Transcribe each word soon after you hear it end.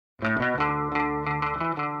Megan,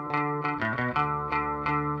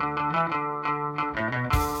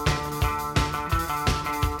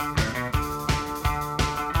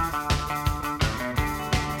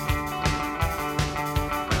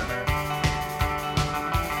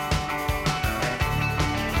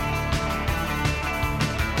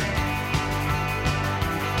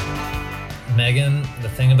 the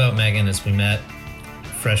thing about Megan is we met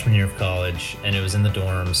freshman year of college, and it was in the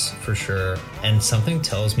dorms for sure. And something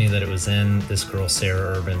tells me that it was in this girl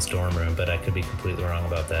Sarah Urban's dorm room, but I could be completely wrong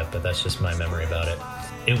about that. But that's just my memory about it.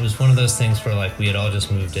 It was one of those things where like we had all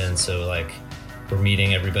just moved in, so like we're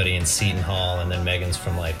meeting everybody in Seton Hall, and then Megan's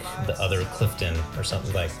from like the other Clifton or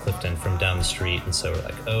something, like Clifton from down the street, and so we're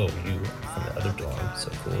like, oh, you from the other dorm,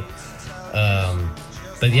 so cool.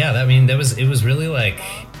 But yeah, I mean, it was really like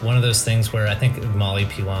one of those things where I think Molly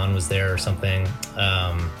Pilon was there or something.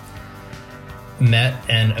 Met,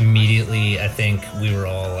 and immediately I think we were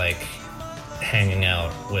all like hanging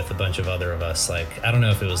out with a bunch of other of us. Like, I don't know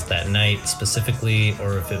if it was that night specifically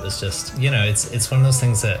or if it was just, you know, it's one of those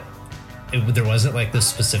things that there wasn't like this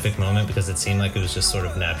specific moment, because it seemed like it was just sort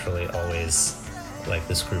of naturally always like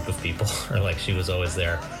this group of people, or like she was always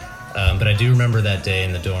there. But I do remember that day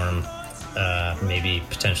in the dorm, maybe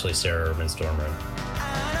potentially Sarah Urban's dorm room.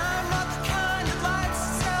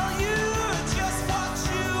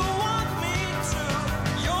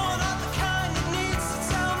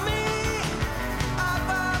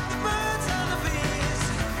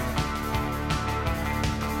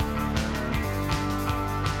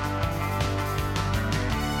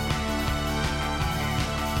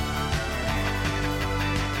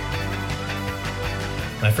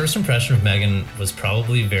 My first impression of Megan was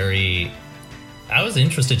probably I was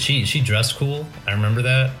interested. She dressed cool. I remember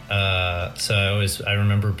that. So I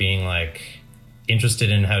remember being like interested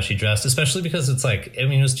in how she dressed, especially because it's like, I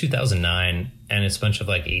mean, it was 2009 and it's a bunch of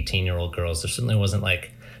like 18-year-old girls. There certainly wasn't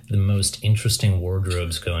like the most interesting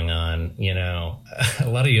wardrobes going on, you know, a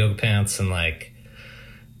lot of yoga pants and like,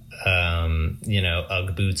 you know,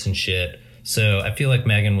 Ugg boots and shit. So I feel like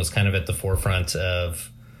Megan was kind of at the forefront of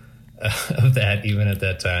that even at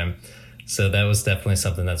that time. So that was definitely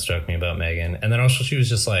something that struck me about Megan. And then also she was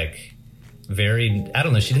just like very, I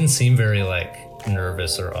don't know, she didn't seem very like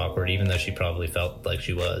nervous or awkward, even though she probably felt like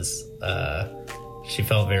she was. She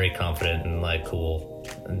felt very confident and like cool,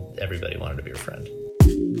 and everybody wanted to be her friend.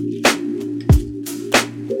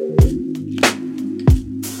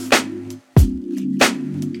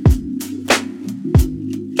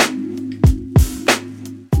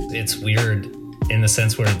 It's weird in the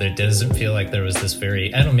sense where there doesn't feel like there was this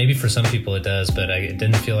very, I don't know, maybe for some people it does, but it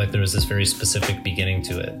didn't feel like there was this very specific beginning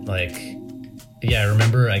to it. Like, yeah, I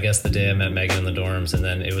remember, I guess, the day I met Megan in the dorms, and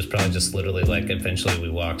then it was probably just literally like eventually we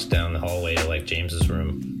walked down the hallway to like James's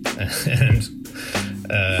room and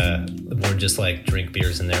we'd just like drink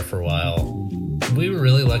beers in there for a while. We were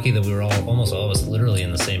really lucky that we were almost all of us literally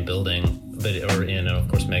in the same building, or you know, of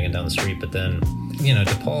course, Megan down the street, but then, you know,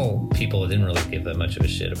 DePaul people didn't really give that much of a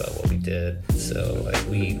shit about what we did. So like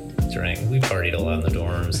we partied a lot in the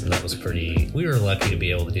dorms, and that was we were lucky to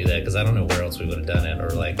be able to do that, because I don't know where else we would have done it, or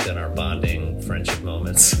like done our bonding friendship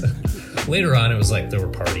moments. Later on, it was like there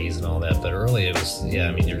were parties and all that, but early it was, yeah,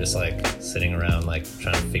 I mean, you're just like sitting around like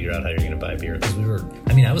trying to figure out how you're going to buy beer, because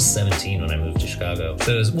I was 17 when I moved to Chicago.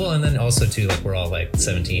 So it was, well, and then also too, like we're all like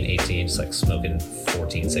 17, 18, just like smoking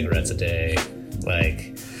 14 cigarettes a day,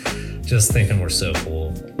 like just thinking we're so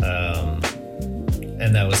cool.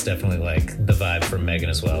 And that was definitely like the vibe from Megan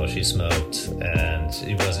as well. She smoked, and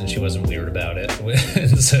she wasn't weird about it.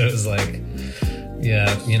 So it was like,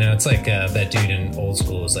 yeah, you know, it's like that dude in Old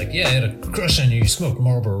School was like, yeah, I had a crush on you. You smoked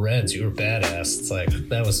Marlboro Reds. You were badass. It's like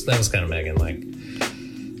that was kind of Megan. Like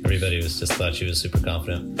everybody just thought she was super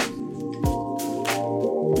confident.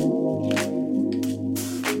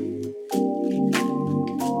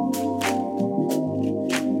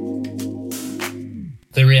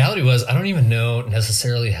 The reality was, I don't even know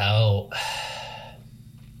necessarily how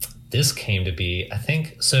this came to be. I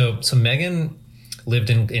think so Megan lived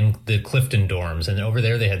in the Clifton dorms, and over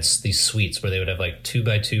there they had these suites where they would have like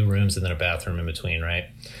 2x2 rooms and then a bathroom in between, right?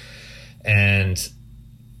 And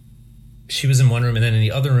she was in one room, and then in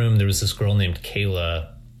the other room there was this girl named Kayla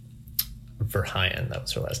Verheyen, that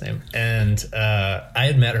was her last name. And I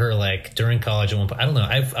had met her like during college at one point. I don't know,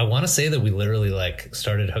 I want to say that we literally like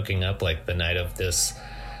started hooking up like the night of this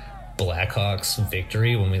Blackhawks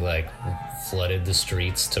victory, when we like flooded the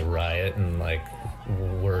streets to riot, and like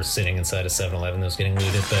we're sitting inside a 7-Eleven that was getting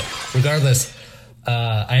looted. But regardless,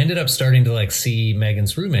 I ended up starting to like see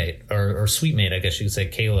Megan's roommate or suite mate, I guess you could say,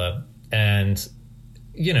 Kayla. And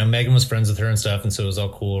Megan was friends with her and stuff, and so it was all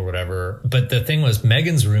cool or whatever. But the thing was,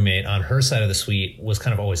 Megan's roommate on her side of the suite was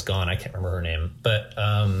kind of always gone. I can't remember her name, but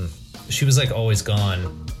she was like always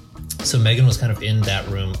gone. So Megan was kind of in that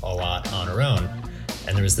room a lot on her own.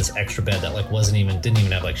 And there was this extra bed that like didn't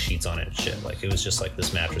even have like sheets on it and shit. Like it was just like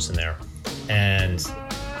this mattress in there. And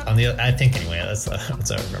I think anyway, that's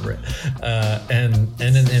how I remember it.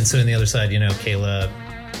 And so on the other side, Kayla,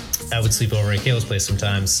 I would sleep over at Kayla's place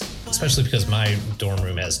sometimes, especially because my dorm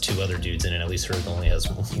room has 2 other dudes in it. At least hers only has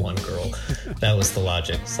 1 girl. That was the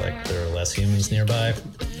logic. It's like there are less humans nearby.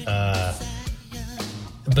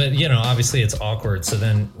 But obviously it's awkward. So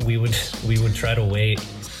then we would try to wait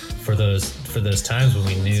for those times when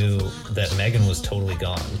we knew that Megan was totally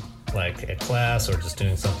gone, like at class or just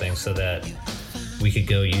doing something, so that we could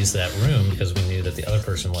go use that room because we knew that the other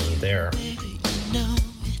person wasn't there.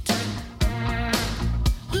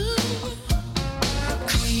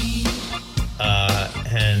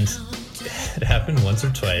 And it happened once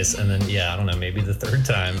or twice, and then I don't know, maybe the 3rd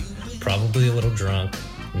time, probably a little drunk,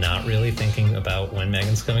 not really thinking about when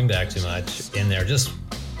Megan's coming back too much, in there just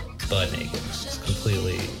butt naked, just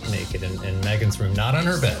completely naked in Megan's room, not on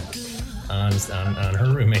her bed, on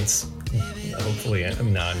her roommate's, hopefully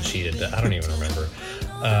non-cheated bed. I don't even remember.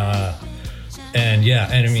 And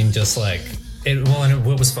I mean, just like it. Well, and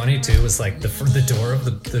what was funny too was like the door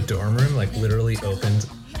of the dorm room like literally opened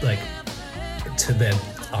like to them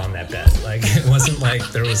on that bed. Like it wasn't like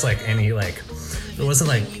there was like any like there wasn't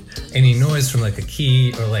like any noise from like a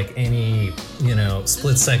key or like any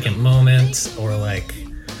split second moment or like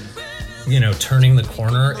turning the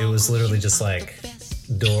corner. It was literally just like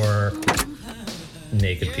door,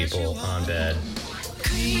 naked people on bed.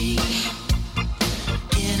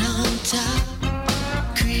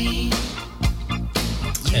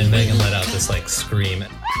 And Megan let out this like scream.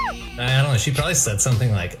 I don't know, she probably said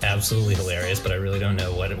something like absolutely hilarious, but I really don't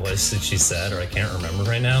know what it was that she said, or I can't remember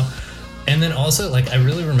right now. And then also like I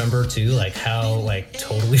really remember too like how like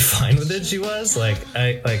totally fine with it she was. Like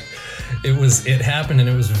it happened and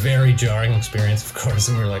it was a very jarring experience, of course,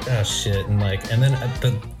 and we were like, oh shit, and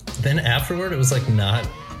then afterward it was like not,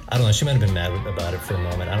 I don't know, she might have been mad about it for a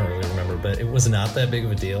moment, I don't really remember, but it was not that big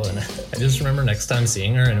of a deal. And I just remember next time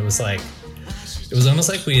seeing her and it was almost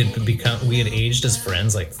like we had aged as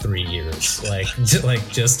friends like 3 years, like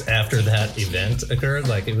just after that event occurred.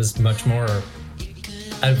 Like it was much more,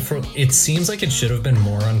 it seems like it should have been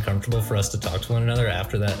more uncomfortable for us to talk to one another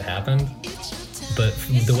after that happened. But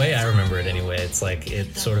the way I remember it anyway, it's like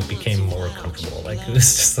it sort of became more comfortable. Like it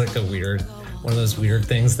was just like one of those weird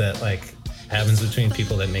things that like happens between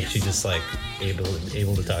people that makes you just like able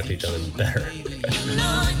to talk to each other better.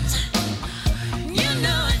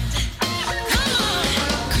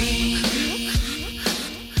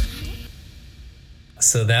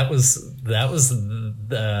 So that was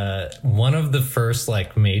the one of the first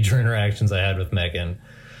like major interactions I had with Megan.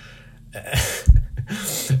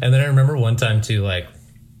 And then I remember one time too, like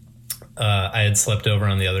I had slept over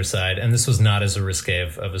on the other side, and this was not as a risque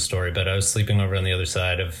of a story, but I was sleeping over on the other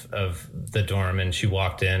side of the dorm, and she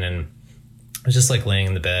walked in and I was just like laying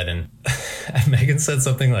in the bed, and Megan said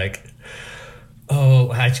something like,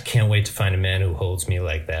 "Oh, I can't wait to find a man who holds me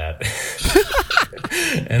like that."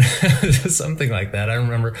 And something like that, I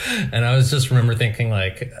remember. And I was just remember thinking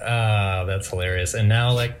like, that's hilarious. And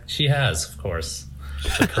now like she has, of course,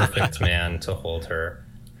 the perfect man to hold her.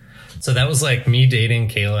 So that was like me dating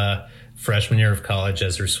Kayla freshman year of college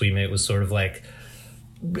as her suite mate was sort of like,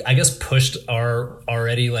 I guess, pushed our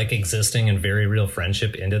already like existing and very real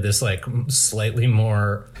friendship into this like slightly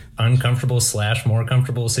more uncomfortable / more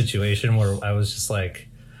comfortable situation where I was just like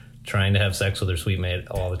trying to have sex with her suite mate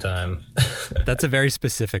all the time. That's a very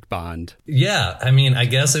specific bond. Yeah. I mean, I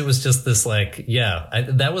guess it was just this like,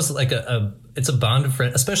 that was like it's a bond of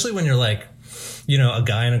friends, especially when you're like, a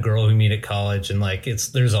guy and a girl who meet at college and like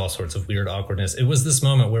there's all sorts of weird awkwardness. It was this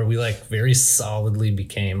moment where we like very solidly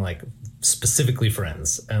became like specifically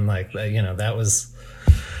friends. And like, that was,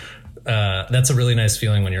 that's a really nice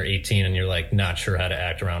feeling when you're 18 and you're like not sure how to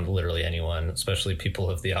act around literally anyone, especially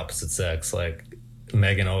people of the opposite sex. Like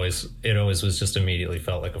Megan always was just immediately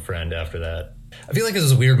felt like a friend after that. I feel like it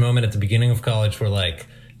was a weird moment at the beginning of college where like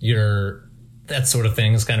that sort of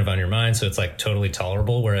thing is kind of on your mind, so it's like totally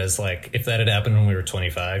tolerable. Whereas like if that had happened when we were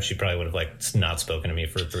 25, she probably would have like not spoken to me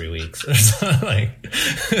for 3 weeks or something. Like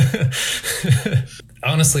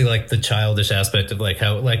honestly, like the childish aspect of like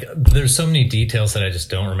how like there's so many details that I just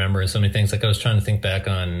don't remember, and so many things. Like I was trying to think back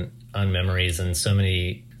on memories, and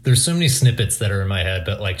there's so many snippets that are in my head,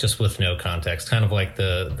 but like just with no context, kind of like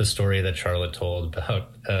the story that Charlotte told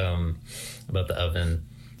about the oven.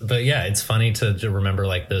 But yeah, it's funny to remember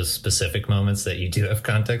like those specific moments that you do have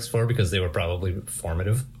context for because they were probably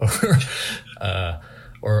formative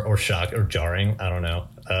or shock or jarring. I don't know.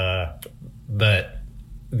 But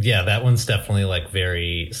yeah, that one's definitely like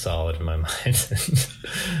very solid in my mind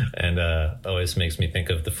and always makes me think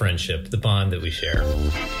of the friendship, the bond that we share.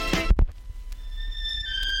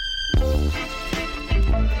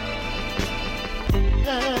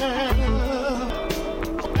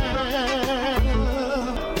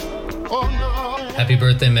 Happy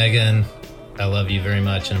birthday, Megan. I love you very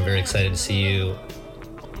much, and I'm very excited to see you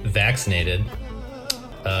vaccinated,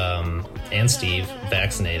 and Steve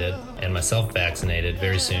vaccinated, and myself vaccinated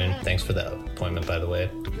very soon. Thanks for the appointment, by the way.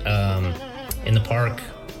 In the park,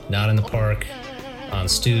 not in the park, on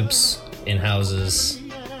stoops, in houses,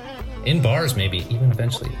 in bars, maybe, even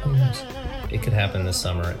eventually. Who knows? It could happen this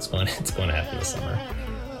summer. It's going to happen this summer.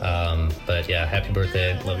 But yeah, happy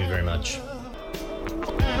birthday. Love you very much.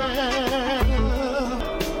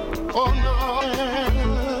 Oh no.